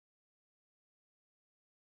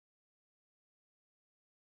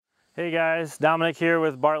Hey guys, Dominic here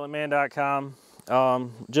with bartlettman.com.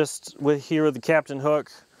 Here with the Captain Hook,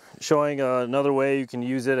 showing another way you can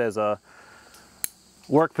use it as a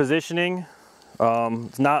work positioning.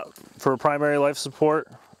 It's not for primary life support.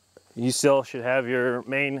 You still should have your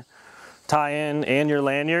main tie-in and your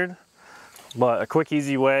lanyard, but a quick,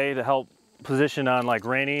 easy way to help position on like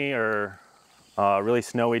rainy or really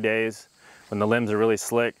snowy days when the limbs are really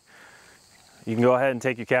slick. You can go ahead and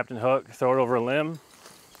take your Captain Hook, throw it over a limb,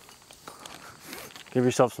 give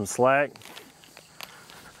yourself some slack.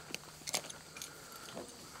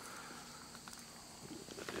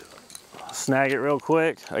 Snag it real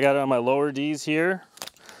quick. I got it on my lower D's here.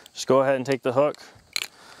 Just go ahead and take the hook,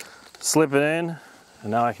 slip it in,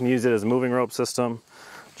 and now I can use it as a moving rope system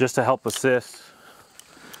just to help assist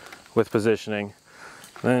with positioning.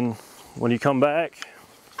 Then when you come back,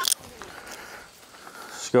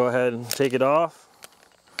 just go ahead and take it off.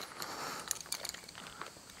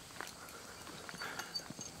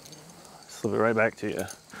 Slip it right back to you.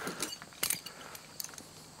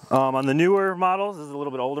 On the newer models, this is a little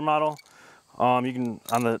bit older model, you can,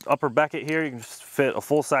 on the upper becket here, you can just fit a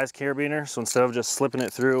full-size carabiner, so instead of just slipping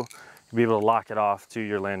it through, you'll be able to lock it off to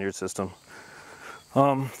your lanyard system.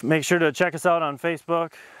 Make sure to check us out on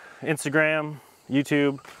Facebook, Instagram,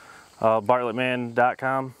 YouTube,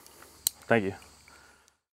 bartlettman.com. Thank you.